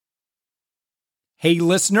Hey,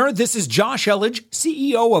 listener, this is Josh Elledge,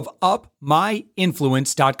 CEO of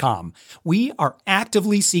UpMyInfluence.com. We are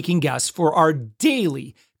actively seeking guests for our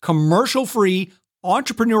daily commercial-free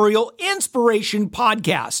entrepreneurial inspiration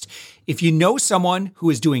podcast. If you know someone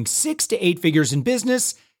who is doing 6 to 8 figures in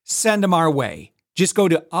business, send them our way. Just go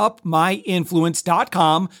to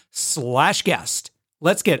UpMyInfluence.com/guest.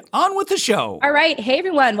 Let's get on with the show. All right. Hey,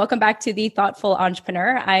 everyone. Welcome back to The Thoughtful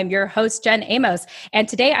Entrepreneur. I'm your host, Jen Amos. And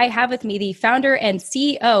today I have with me the founder and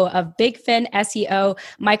CEO of BigFin SEO,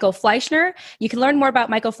 Michael Fleischner. You can learn more about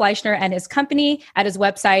Michael Fleischner and his company at his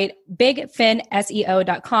website,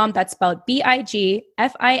 bigfinseo.com. That's spelled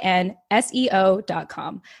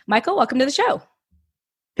BIGFINSEO.com. Michael, welcome to the show.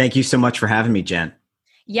 Thank you so much for having me, Jen.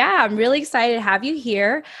 Yeah, I'm really excited to have you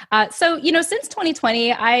here. Since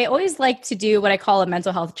 2020, I always like to do what I call a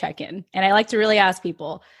mental health check-in. And I like to really ask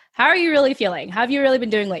people, how are you really feeling? How have you really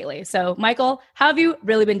been doing lately? So, Michael, how have you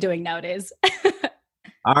really been doing nowadays?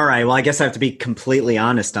 All right. Well, I guess I have to be completely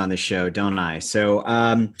honest on the show, don't I? So,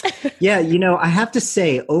 I have to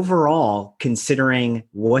say, overall, considering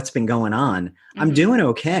what's been going on, I'm doing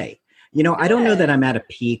okay. I don't know that I'm at a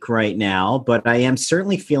peak right now, but I am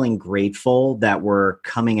certainly feeling grateful that we're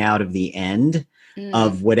coming out of the end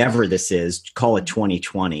of whatever this is, call it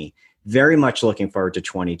 2020. Very much looking forward to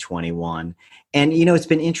 2021. And, it's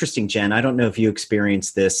been interesting, Jen. I don't know if you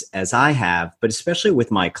experienced this as I have, but especially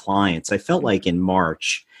with my clients, I felt like in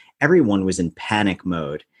March, everyone was in panic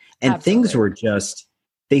mode and Absolutely. Things were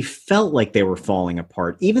they felt like they were falling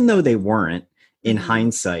apart, even though they weren't in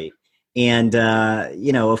hindsight. And,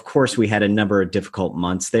 of course, we had a number of difficult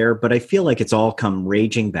months there, but I feel like it's all come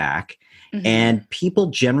raging back and people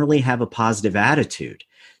generally have a positive attitude.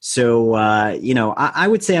 So, I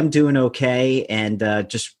would say I'm doing okay and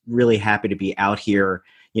just really happy to be out here,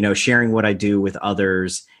 sharing what I do with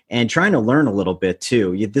others and trying to learn a little bit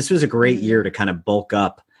too. This was a great year to kind of bulk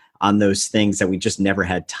up on those things that we just never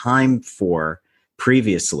had time for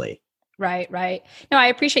previously. Right. No, I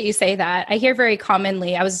appreciate you say that. I hear very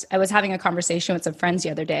commonly, I was having a conversation with some friends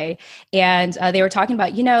the other day, and they were talking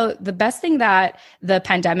about, the best thing that the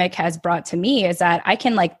pandemic has brought to me is that I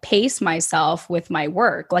can pace myself with my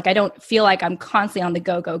work. I don't feel like I'm constantly on the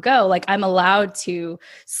go. I'm allowed to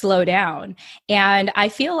slow down. And I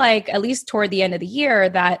feel like at least toward the end of the year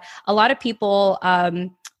that a lot of people,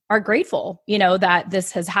 are grateful, that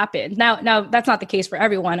this has happened. Now that's not the case for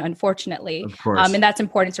everyone, unfortunately. Of course. And that's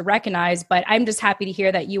important to recognize, but I'm just happy to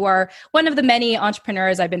hear that you are one of the many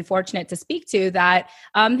entrepreneurs I've been fortunate to speak to that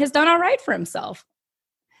has done all right for himself.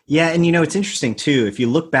 Yeah. And, it's interesting too, if you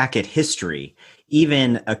look back at history,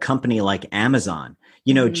 even a company like Amazon,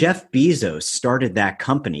 Jeff Bezos started that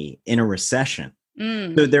company in a recession.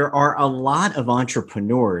 So there are a lot of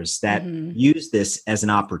entrepreneurs that use this as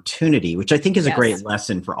an opportunity, which I think is a great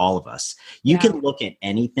lesson for all of us. You can look at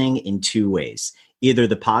anything in two ways, either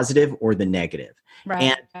the positive or the negative.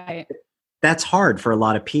 Right. And that's hard for a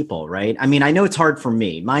lot of people, right? I mean, I know it's hard for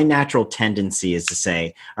me. My natural tendency is to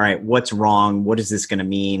say, all right, what's wrong? What is this going to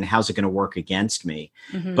mean? How's it going to work against me?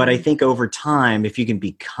 But I think over time, if you can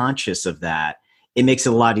be conscious of that, it makes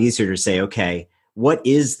it a lot easier to say, okay, what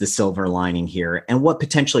is the silver lining here and what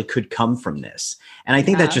potentially could come from this? And I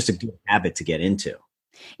think that's just a good habit to get into.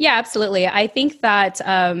 Yeah, absolutely. I think that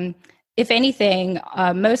if anything,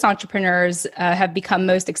 most entrepreneurs have become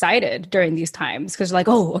most excited during these times because they're like,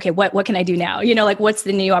 oh, okay, what can I do now? What's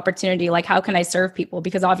the new opportunity? How can I serve people?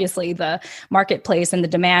 Because obviously the marketplace and the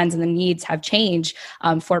demands and the needs have changed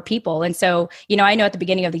for people. And so, I know at the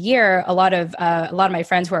beginning of the year, a lot of my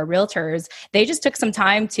friends who are realtors, they just took some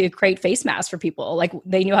time to create face masks for people.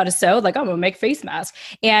 They knew how to sew, I'm gonna make face masks.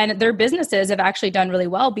 And their businesses have actually done really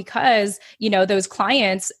well because, those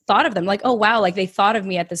clients thought of them oh, wow, they thought of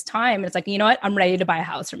me at this time. And it's you know what? I'm ready to buy a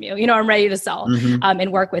house from you. I'm ready to sell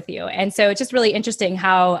and work with you. And so it's just really interesting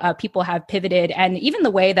how people have pivoted, and even the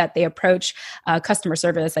way that they approach customer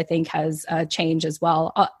service, I think, has changed as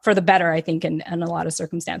well for the better, I think, in a lot of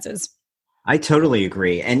circumstances. I totally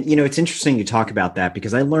agree. And, it's interesting you talk about that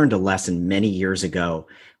because I learned a lesson many years ago,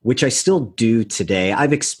 which I still do today.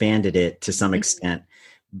 I've expanded it to some extent,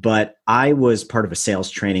 but I was part of a sales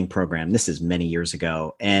training program. This is many years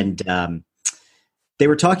ago. And they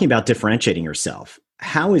were talking about differentiating yourself.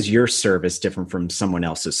 How is your service different from someone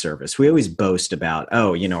else's service? We always boast about,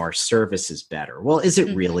 our service is better. Well, is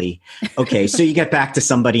it really? Okay, so you get back to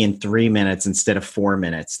somebody in 3 minutes instead of 4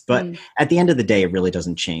 minutes. But at the end of the day, it really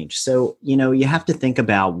doesn't change. So, you have to think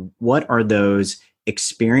about what are those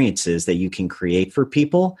experiences that you can create for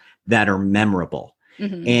people that are memorable.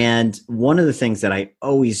 And one of the things that I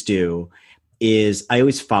always do is I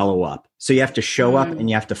always follow up. So you have to show up and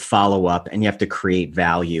you have to follow up and you have to create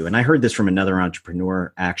value. And I heard this from another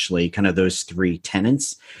entrepreneur, actually, kind of those three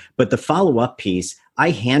tenets. But the follow up piece,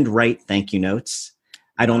 I handwrite thank you notes.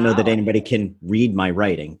 I don't know that anybody can read my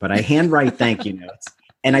writing, but I handwrite thank you notes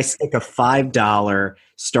and I stick a $5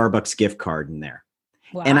 Starbucks gift card in there.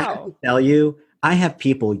 Wow. And I have to tell you, I have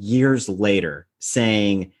people years later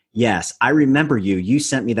saying, yes, I remember you. You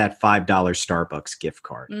sent me that $5 Starbucks gift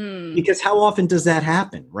card. Because how often does that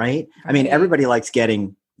happen, right? I mean, everybody likes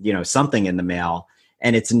getting, something in the mail,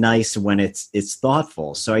 and it's nice when it's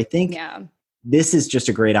thoughtful. So I think this is just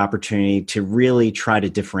a great opportunity to really try to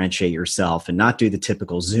differentiate yourself and not do the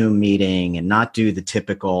typical Zoom meeting and not do the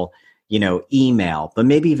typical, email, but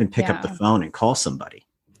maybe even pick up the phone and call somebody.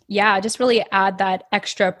 Yeah, just really add that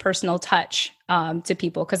extra personal touch to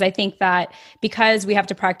people. Because I think that because we have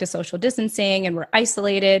to practice social distancing and we're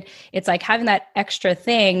isolated, it's like having that extra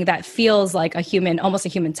thing that feels like almost a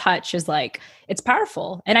human touch is like, it's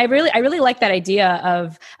powerful. And I really like that idea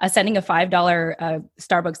of sending a $5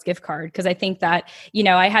 Starbucks gift card. Because I think that,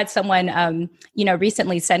 I had someone,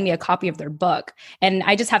 recently send me a copy of their book. And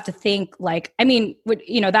I just have to think like,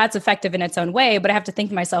 that's effective in its own way, but I have to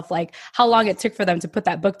think to myself, like how long it took for them to put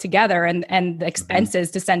that book together and the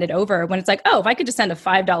expenses to send it over, when it's like, if I could just send a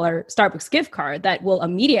 $5 Starbucks gift card, that will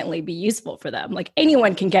immediately be useful for them. Like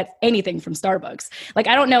anyone can get anything from Starbucks. Like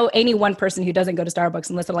I don't know any one person who doesn't go to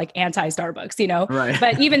Starbucks unless they're like anti-Starbucks, Right.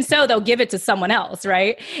 But even so, they'll give it to someone else,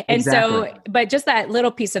 right? And exactly. But just that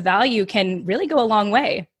little piece of value can really go a long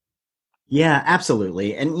way. Yeah,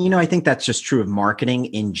 absolutely. And, I think that's just true of marketing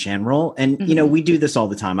in general. And, we do this all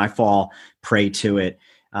the time. I fall prey to it.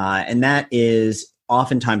 And that is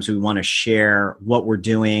oftentimes we want to share what we're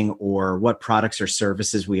doing or what products or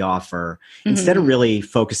services we offer instead of really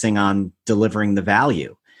focusing on delivering the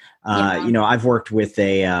value. I've worked with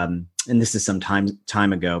and this is some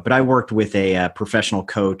time ago, but I worked with a professional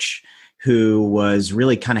coach who was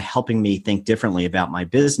really kind of helping me think differently about my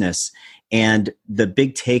business. And the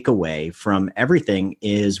big takeaway from everything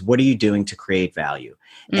is, what are you doing to create value?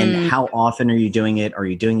 And how often are you doing it? Are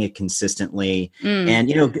you doing it consistently? And,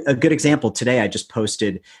 a good example today, I just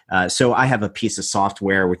posted, so I have a piece of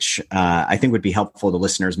software, which I think would be helpful to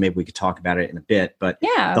listeners. Maybe we could talk about it in a bit. But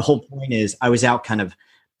the whole point is I was out kind of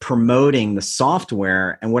promoting the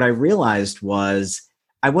software. And what I realized was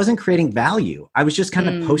I wasn't creating value. I was just kind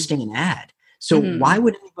of posting an ad. So why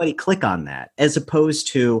would anybody click on that, as opposed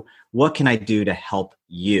to what can I do to help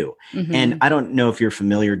you? And I don't know if you're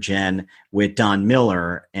familiar, Jen, with Don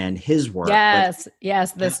Miller and his work. Yes.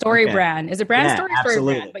 The Story Brand. Is it brand story?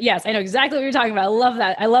 Absolutely. Brand. But yes, I know exactly what you're talking about. I love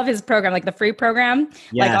that. I love his program, like the free program,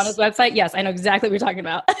 like on his website. Yes, I know exactly what you're talking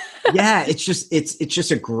about. Yeah, it's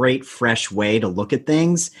just a great, fresh way to look at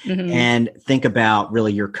things and think about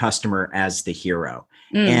really your customer as the hero.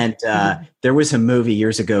 And there was a movie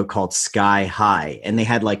years ago called Sky High, and they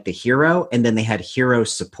had like the hero, and then they had hero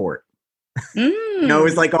support. It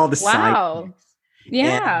was like all the sidekicks.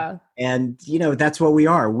 Yeah. And that's what we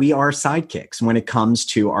are. We are sidekicks when it comes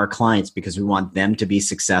to our clients, because we want them to be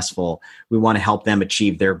successful. We want to help them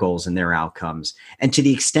achieve their goals and their outcomes. And to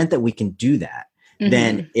the extent that we can do that,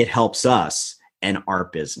 then it helps us and our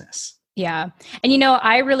business. Yeah. And,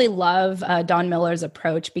 I really love Don Miller's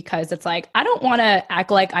approach, because it's like, I don't want to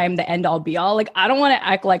act like I'm the end all be all. Like, I don't want to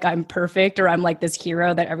act like I'm perfect or I'm like this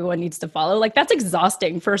hero that everyone needs to follow. Like, that's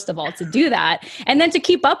exhausting, first of all, to do that. And then to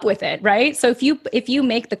keep up with it. Right. So if you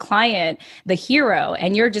make the client the hero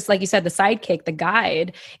and you're just, like you said, the sidekick, the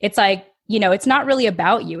guide, it's like, it's not really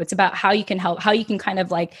about you. It's about how you can help, how you can kind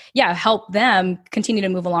of like, help them continue to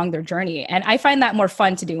move along their journey. And I find that more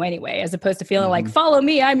fun to do anyway, as opposed to feeling like, follow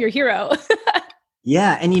me, I'm your hero.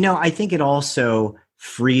 Yeah. And, I think it also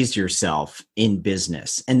frees yourself in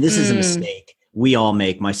business. And this is a mistake we all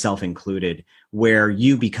make, myself included, where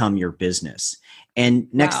you become your business.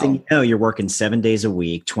 And next thing you know, you're working 7 days a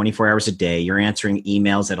week, 24 hours a day. You're answering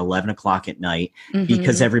emails at 11 o'clock at night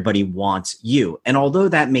because everybody wants you. And although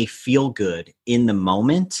that may feel good in the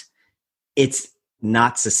moment, it's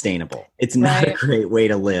not sustainable. It's not a great way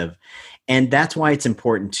to live. And that's why it's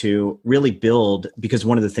important to really build, because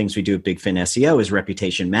one of the things we do at Big Fin SEO is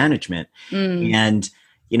reputation management. And,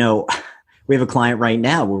 we have a client right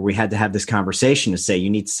now where we had to have this conversation to say, you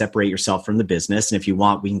need to separate yourself from the business. And if you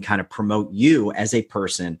want, we can kind of promote you as a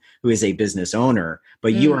person who is a business owner,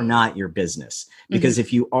 but you are not your business. Because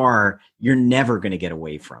if you are, you're never going to get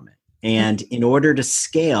away from it. And in order to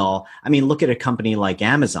scale, look at a company like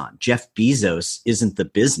Amazon. Jeff Bezos isn't the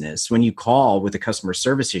business. When you call with a customer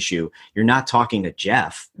service issue, you're not talking to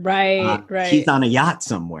Jeff. Right. He's on a yacht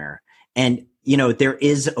somewhere. And there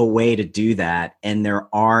is a way to do that. And there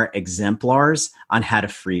are exemplars on how to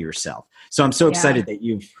free yourself. So I'm so excited that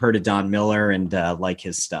you've heard of Don Miller and like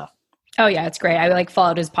his stuff. Oh yeah, it's great. I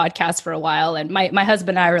followed his podcast for a while, and my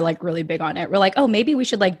husband and I were really big on it. We're like, oh, maybe we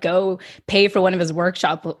should go pay for one of his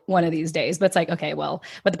workshops one of these days. But it's like, okay, well,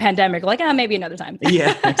 with the pandemic, we're like, maybe another time.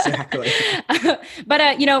 Yeah, exactly.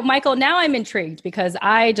 But Michael, now I'm intrigued because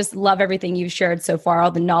I just love everything you've shared so far,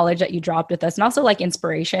 all the knowledge that you dropped with us, and also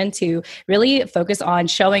inspiration to really focus on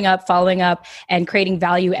showing up, following up, and creating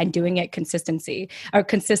value and doing it consistently.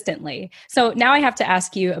 So now I have to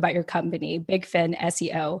ask you about your company, Big Fin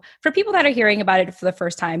SEO. For people that are hearing about it for the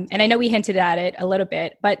first time, and I know we hinted at it a little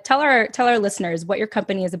bit, but tell our listeners what your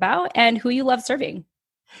company is about and who you love serving.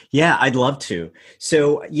 Yeah, I'd love to.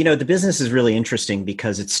 So, the business is really interesting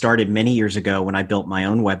because it started many years ago when I built my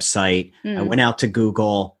own website. I went out to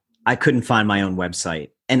Google. I couldn't find my own website.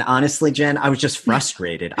 And honestly, Jen, I was just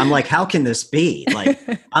frustrated. I'm like, how can this be?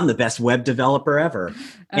 I'm the best web developer ever.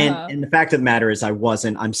 And the fact of the matter is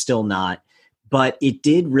I'm still not. But it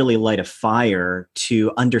did really light a fire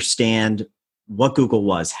to understand what Google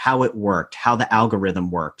was, how it worked, how the algorithm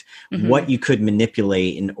worked, what you could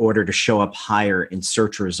manipulate in order to show up higher in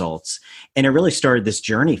search results. And it really started this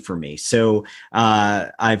journey for me. So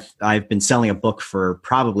I've been selling a book for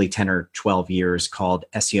probably 10 or 12 years called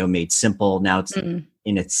SEO Made Simple. Now it's in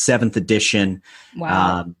its 7th edition.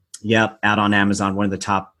 Wow. Out on Amazon, one of the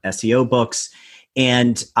top SEO books.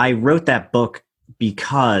 And I wrote that book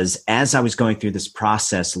because as I was going through this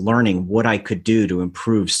process, learning what I could do to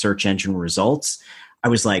improve search engine results, I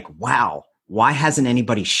was like, wow, why hasn't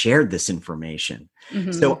anybody shared this information?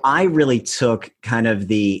 So I really took kind of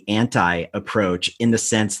the anti approach in the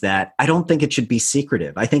sense that I don't think it should be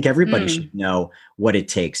secretive. I think everybody should know what it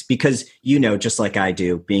takes because, just like I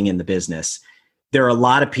do, being in the business, there are a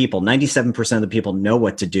lot of people, 97% of the people know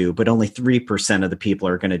what to do, but only 3% of the people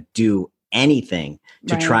are going to do anything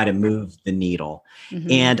to try to move the needle.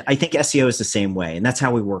 And I think SEO is the same way. And that's how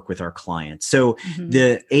we work with our clients. So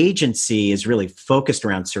the agency is really focused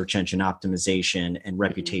around search engine optimization and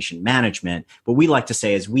reputation management. What we like to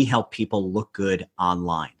say is we help people look good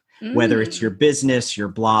online, whether it's your business, your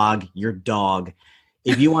blog, your dog.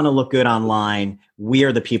 If you want to look good online, we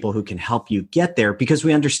are the people who can help you get there because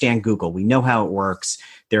we understand Google. We know how it works.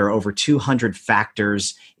 There are over 200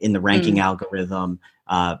 factors in the ranking algorithm.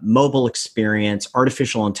 Mobile experience,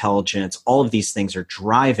 artificial intelligence, all of these things are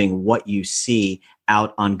driving what you see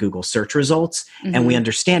out on Google search results. And we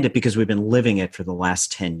understand it because we've been living it for the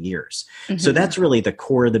last 10 years. So that's really the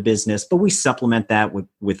core of the business, but we supplement that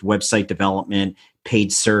with website development,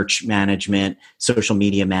 paid search management, social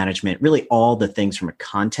media management, really all the things from a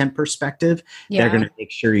content perspective that are going to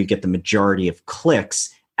make sure you get the majority of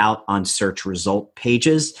clicks out on search result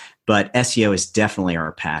pages. But SEO is definitely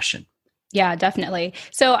our passion. Yeah, definitely.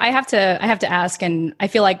 So I have to ask, and I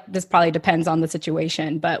feel like this probably depends on the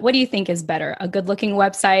situation, but what do you think is better? A good looking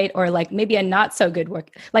website or maybe a not so good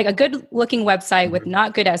a good looking website with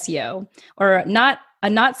not good SEO, or a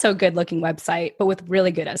not so good looking website, but with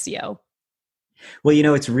really good SEO? Well,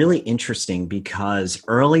 it's really interesting because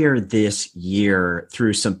earlier this year,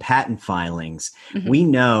 through some patent filings, we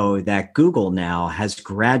know that Google now has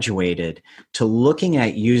graduated to looking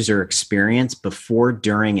at user experience before,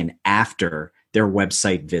 during, and after their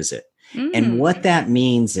website visit. And what that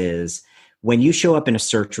means is when you show up in a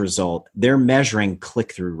search result, they're measuring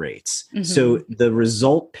click-through rates. So the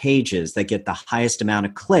result pages that get the highest amount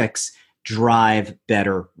of clicks drive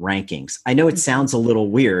better rankings. I know it sounds a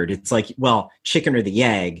little weird. It's like, well, chicken or the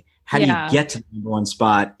egg. How do you get to the number one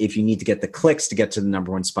spot if you need to get the clicks to get to the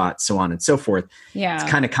number one spot, so on and so forth? It's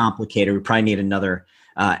kind of complicated. We probably need another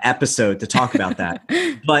episode to talk about that.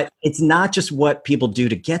 But it's not just what people do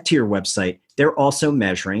to get to your website. They're also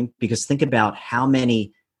measuring, because think about how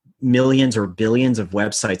many millions or billions of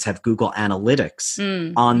websites have Google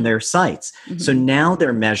Analytics on their sites. So now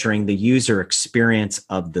they're measuring the user experience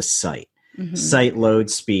of the site. Site load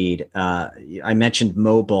speed. I mentioned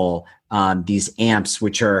mobile, these AMPs,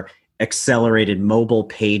 which are accelerated mobile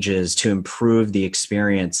pages to improve the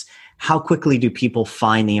experience. How quickly do people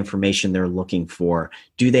find the information they're looking for?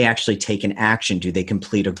 Do they actually take an action? Do they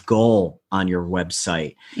complete a goal on your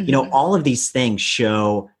website? All of these things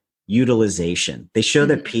show utilization. They show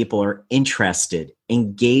that people are interested,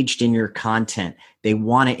 engaged in your content. They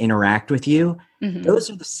want to interact with you. Those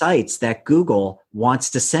are the sites that Google wants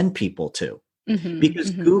to send people to, because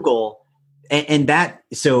Google, and that,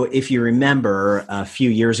 so if you remember a few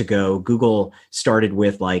years ago, Google started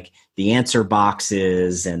with the answer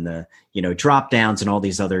boxes and the, drop downs and all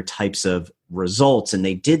these other types of results. And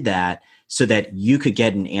they did that so that you could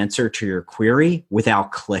get an answer to your query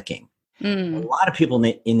without clicking. A lot of people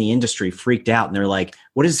in the industry freaked out and they're like,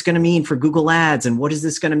 what is this going to mean for Google Ads? And what is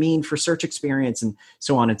this going to mean for search experience? And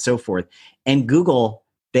so on and so forth. And Google,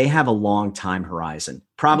 they have a long time horizon,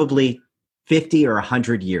 probably 50 or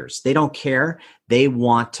 100 years. They don't care. They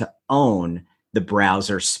want to own the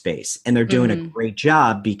browser space. And they're doing a great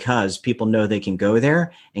job because people know they can go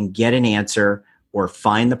there and get an answer or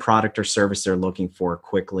find the product or service they're looking for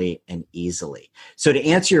quickly and easily. So to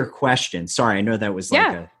answer your question, sorry, I know that was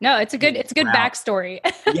it's a good backstory.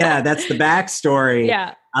 Yeah, that's the backstory.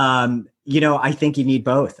 Yeah. I think you need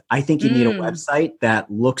both. I think you need a website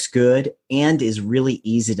that looks good and is really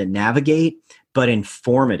easy to navigate, but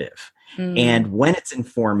informative. And when it's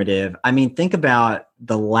informative, I mean, think about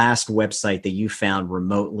the last website that you found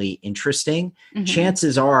remotely interesting.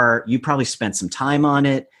 Chances are you probably spent some time on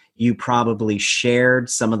it. You probably shared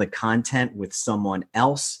some of the content with someone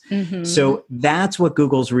else. So that's what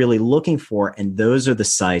Google's really looking for. And those are the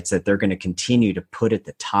sites that they're going to continue to put at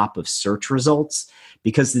the top of search results,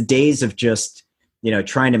 because the days of just,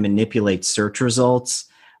 trying to manipulate search results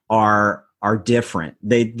are different.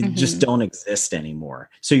 They just don't exist anymore.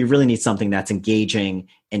 So you really need something that's engaging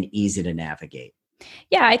and easy to navigate.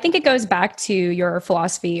 Yeah, I think it goes back to your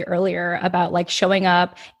philosophy earlier about like showing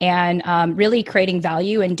up and really creating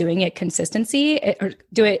value and doing it doing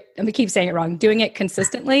it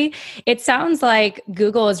consistently. It sounds like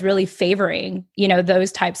Google is really favoring,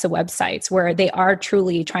 those types of websites where they are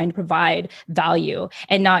truly trying to provide value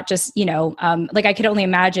and not just, like I could only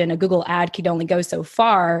imagine a Google ad could only go so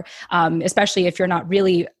far, especially if you're not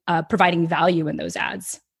really providing value in those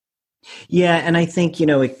ads. Yeah. And I think,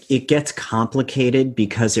 it gets complicated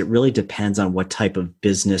because it really depends on what type of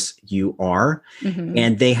business you are.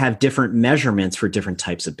 And they have different measurements for different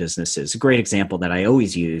types of businesses. A great example that I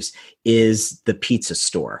always use is the pizza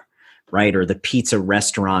store, right? Or the pizza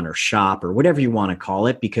restaurant or shop or whatever you want to call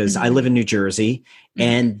it, because I live in New Jersey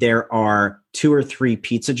and there are 2 or 3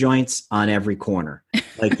 pizza joints on every corner.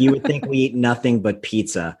 Like you would think we eat nothing but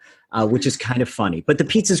pizza, which is kind of funny, but the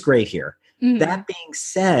pizza's great here. That being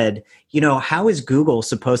said, how is Google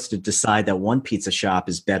supposed to decide that one pizza shop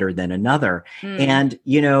is better than another? And,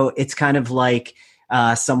 it's kind of like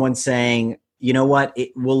someone saying, you know what,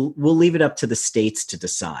 we'll leave it up to the states to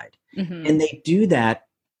decide. And they do that.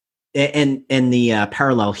 And the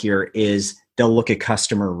parallel here is they'll look at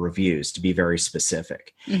customer reviews, to be very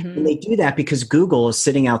specific. And they do that because Google is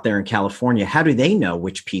sitting out there in California. How do they know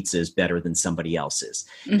which pizza is better than somebody else's?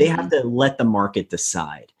 They have to let the market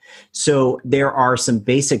decide. So there are some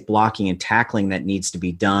basic blocking and tackling that needs to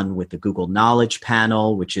be done with the Google Knowledge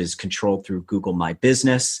Panel, which is controlled through Google My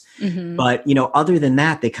Business. But, other than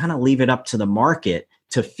that, they kind of leave it up to the market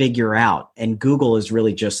to figure out. And Google is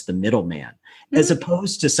really just the middleman, as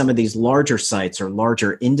opposed to some of these larger sites or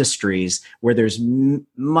larger industries where there's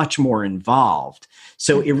much more involved.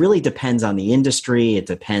 So it really depends on the industry. It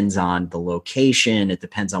depends on the location. It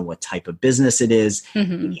depends on what type of business it is. It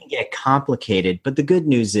can get complicated, but the good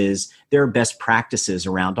news is there are best practices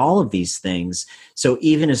around all of these things. So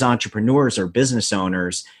even as entrepreneurs or business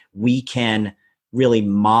owners, we can really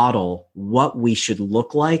model what we should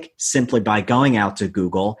look like simply by going out to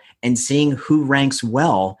Google and seeing who ranks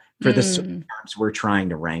well for the certain terms we're trying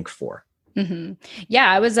to rank for. Yeah,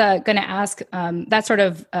 I was going to ask, that sort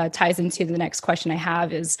of ties into the next question I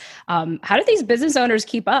have is, how do these business owners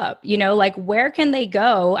keep up? Like where can they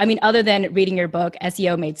go? I mean, other than reading your book,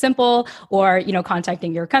 SEO Made Simple, or,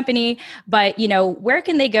 contacting your company, but, where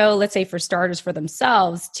can they go, let's say for starters for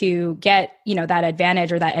themselves to get, that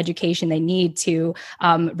advantage or that education they need to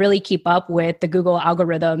really keep up with the Google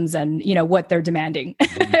algorithms and, what they're demanding,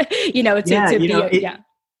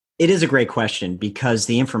 It is a great question because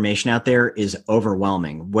the information out there is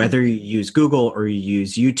overwhelming. Whether you use Google or you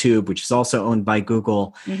use YouTube, which is also owned by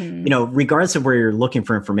Google, regardless of where you're looking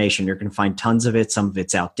for information, you're going to find tons of it. Some of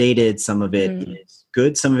it's outdated. Some of it is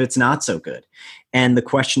good. Some of it's not so good. And the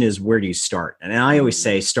question is, where do you start? And I always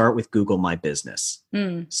say, start with Google My Business.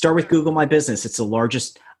 Start with Google My Business. It's the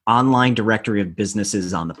largest online directory of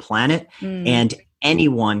businesses on the planet, and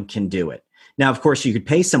anyone can do it. Now, of course, you could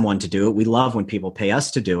pay someone to do it. We love when people pay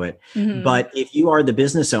us to do it. But if you are the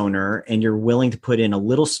business owner and you're willing to put in a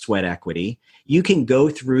little sweat equity, you can go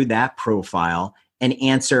through that profile and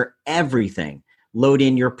answer everything. Load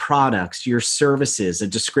in your products, your services, a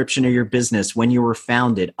description of your business, when you were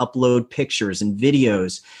founded, upload pictures and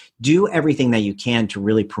videos, do everything that you can to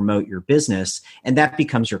really promote your business. And that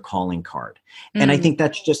becomes your calling card. And I think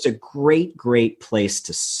that's just a great, great place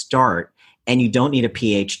to start. And you don't need a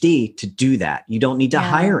PhD to do that. You don't need to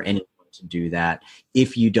hire anyone to do that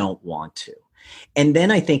if you don't want to. And then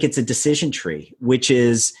I think it's a decision tree, which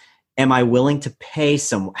is, am I willing to pay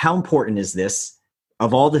how important is this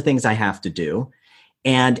of all the things I have to do?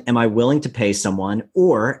 And am I willing to pay someone,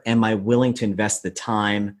 or am I willing to invest the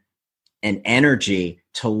time and energy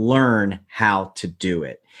to learn how to do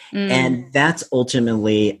it? And that's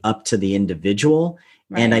ultimately up to the individual.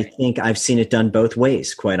 Right. And I think I've seen it done both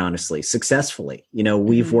ways, quite honestly, successfully.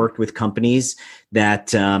 We've worked with companies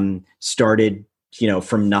that started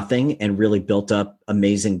from nothing and really built up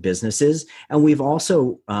amazing businesses. And we've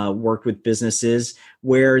also worked with businesses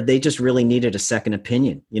where they just really needed a second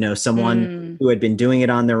opinion. Someone who had been doing it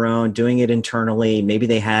on their own, doing it internally. Maybe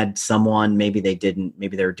they had someone, maybe they didn't,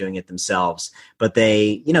 maybe they were doing it themselves, but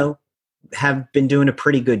they, have been doing a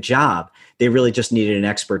pretty good job. They really just needed an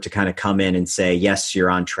expert to kind of come in and say, yes,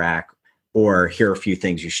 you're on track, or here are a few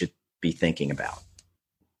things you should be thinking about.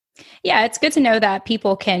 Yeah, it's good to know that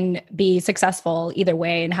people can be successful either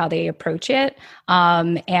way in how they approach it,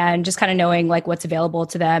 and just kind of knowing like what's available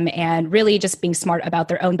to them, and really just being smart about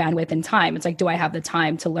their own bandwidth and time. It's like, do I have the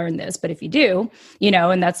time to learn this? But if you do,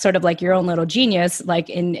 and that's sort of like your own little genius, like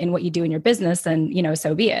in what you do in your business, then,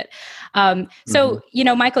 so be it. So,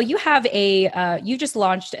 Michael, you have you just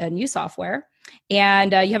launched a new software.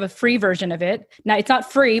 And you have a free version of it. Now, it's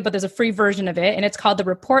not free, but there's a free version of it, and it's called the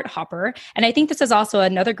Report Hopper. And I think this is also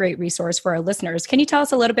another great resource for our listeners. Can you tell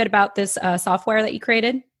us a little bit about this software that you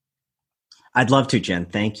created? I'd love to, Jen.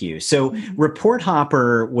 Thank you. So Report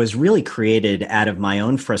Hopper was really created out of my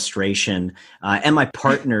own frustration and my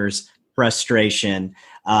partner's frustration.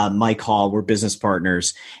 Mike Hall, we're business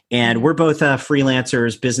partners, and we're both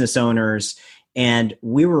freelancers, business owners. And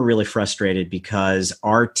we were really frustrated because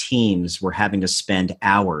our teams were having to spend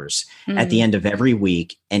hours at the end of every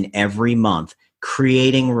week and every month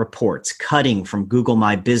creating reports, cutting from Google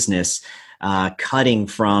My Business, cutting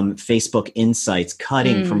from Facebook Insights,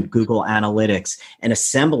 cutting from Google Analytics, and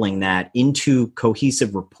assembling that into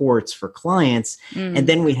cohesive reports for clients. And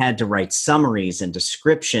then we had to write summaries and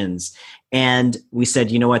descriptions. And we said,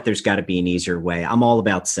 you know what, there's got to be an easier way. I'm all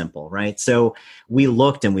about simple, right? So we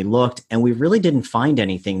looked and we looked, and we really didn't find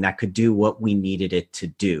anything that could do what we needed it to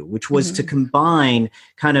do, which was to combine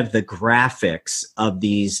kind of the graphics of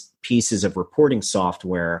these pieces of reporting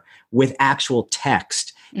software with actual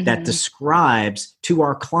text that describes to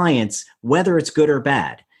our clients whether it's good or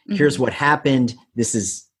bad. Here's what happened. This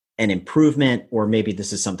is an improvement, or maybe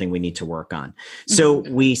this is something we need to work on. So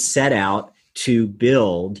we set out to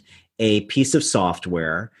build a piece of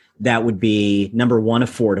software that would be, number one,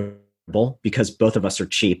 affordable, because both of us are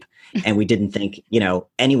cheap and we didn't think,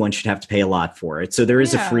 anyone should have to pay a lot for it. So there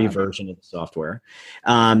is a free version of the software.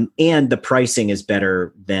 And the pricing is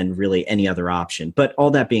better than really any other option. But all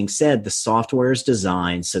that being said, the software is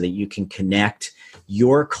designed so that you can connect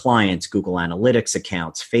your clients' Google Analytics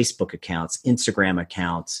accounts, Facebook accounts, Instagram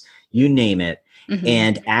accounts, you name it,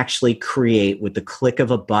 and actually create, with the click of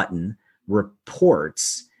a button,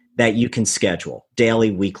 reports that you can schedule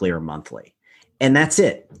daily, weekly, or monthly. And that's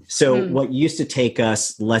it. So what used to take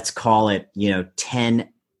us, let's call it, 10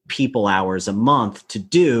 people hours a month to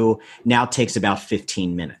do, now takes about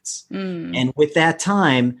 15 minutes. And with that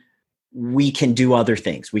time, we can do other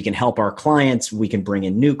things. We can help our clients. We can bring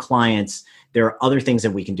in new clients. There are other things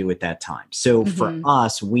that we can do at that time. So for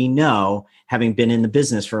us, we know, having been in the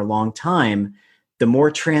business for a long time, the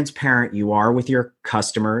more transparent you are with your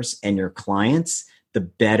customers and your clients, the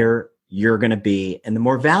better you're going to be and the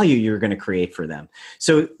more value you're going to create for them.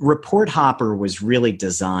 So Report Hopper was really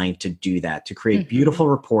designed to do that, to create beautiful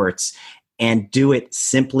reports and do it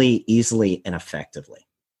simply, easily, and effectively.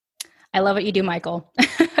 I love what you do, Michael.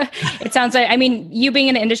 It sounds like, you being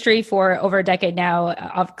in the industry for over a decade now,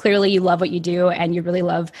 clearly you love what you do, and you really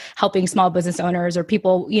love helping small business owners or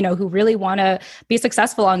people, who really want to be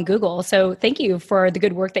successful on Google. So thank you for the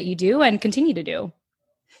good work that you do and continue to do.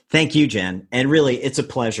 Thank you, Jen. And really, it's a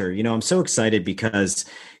pleasure. I'm so excited because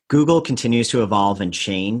Google continues to evolve and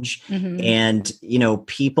change. And,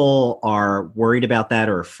 people are worried about that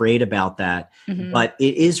or afraid about that. But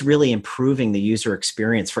it is really improving the user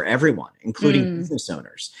experience for everyone, including business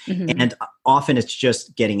owners. And often it's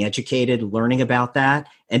just getting educated, learning about that,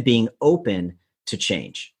 and being open to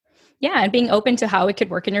change. Yeah, and being open to how it could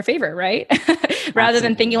work in your favor, right? Rather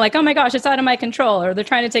than thinking like, oh my gosh, it's out of my control, or they're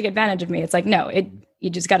trying to take advantage of me. It's like, no, you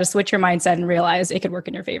just got to switch your mindset and realize it could work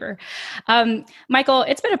in your favor. Michael,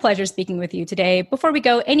 it's been a pleasure speaking with you today. Before we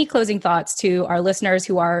go, any closing thoughts to our listeners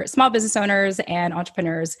who are small business owners and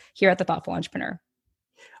entrepreneurs here at The Thoughtful Entrepreneur?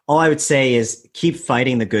 All I would say is keep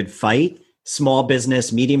fighting the good fight. Small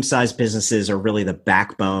business, medium-sized businesses are really the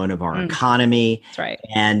backbone of our economy. That's right.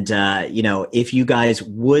 And, if you guys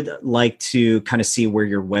would like to kind of see where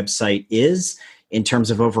your website is, in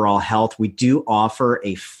terms of overall health. We do offer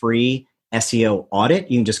a free SEO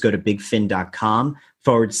audit. You can just go to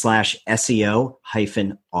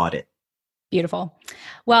bigfin.com/SEO-audit. Beautiful.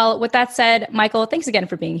 Well, with that said, Michael, thanks again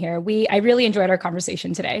for being here. I really enjoyed our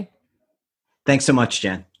conversation today. Thanks so much,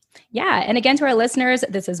 Jen. Yeah. And again, to our listeners,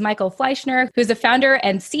 this is Michael Fleischner, who's the founder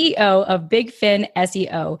and CEO of Big Fin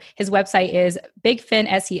SEO. His website is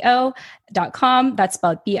bigfinseo.com. That's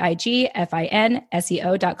spelled BIGFIN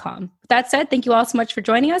SEO.com. With that said, thank you all so much for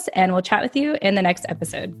joining us, and we'll chat with you in the next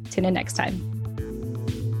episode. Tune in next time.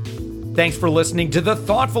 Thanks for listening to The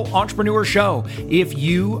Thoughtful Entrepreneur Show. If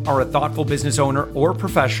you are a thoughtful business owner or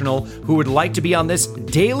professional who would like to be on this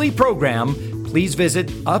daily program, please visit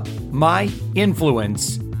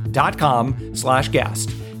upmyinfluence.com/guest.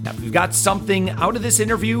 Now, if you've got something out of this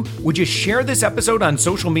interview, would you share this episode on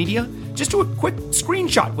social media? Just do a quick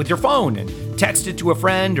screenshot with your phone and text it to a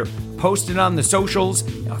friend or post it on the socials.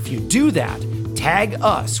 Now, if you do that, tag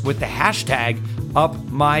us with the hashtag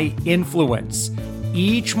UpMyInfluence.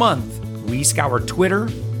 Each month, we scour Twitter,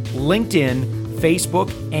 LinkedIn,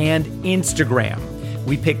 Facebook, and Instagram.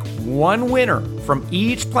 We pick one winner from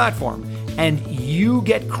each platform, and you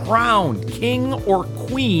get crowned king or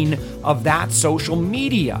queen of that social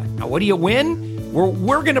media. Now, what do you win?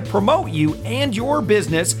 We're going to promote you and your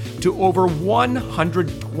business to over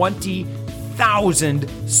 120,000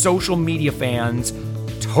 social media fans,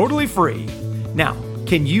 totally free. Now,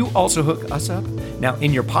 can you also hook us up? Now,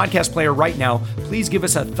 in your podcast player right now, please give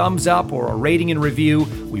us a thumbs up or a rating and review.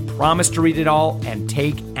 We promise to read it all and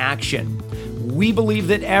take action. We believe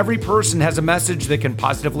that every person has a message that can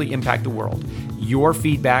positively impact the world. Your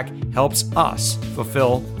feedback helps us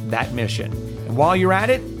fulfill that mission. And while you're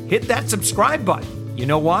at it, hit that subscribe button. You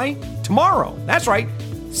know why? Tomorrow, that's right,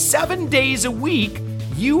 7 days a week,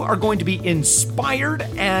 you are going to be inspired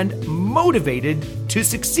and motivated to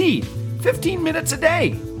succeed. 15 minutes a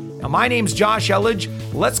day. Now, my name's Josh Elledge.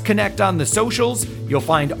 Let's connect on the socials. You'll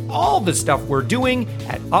find all the stuff we're doing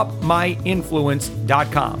at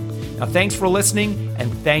upmyinfluence.com. Now, thanks for listening,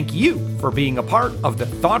 and thank you for being a part of the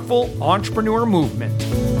Thoughtful Entrepreneur Movement.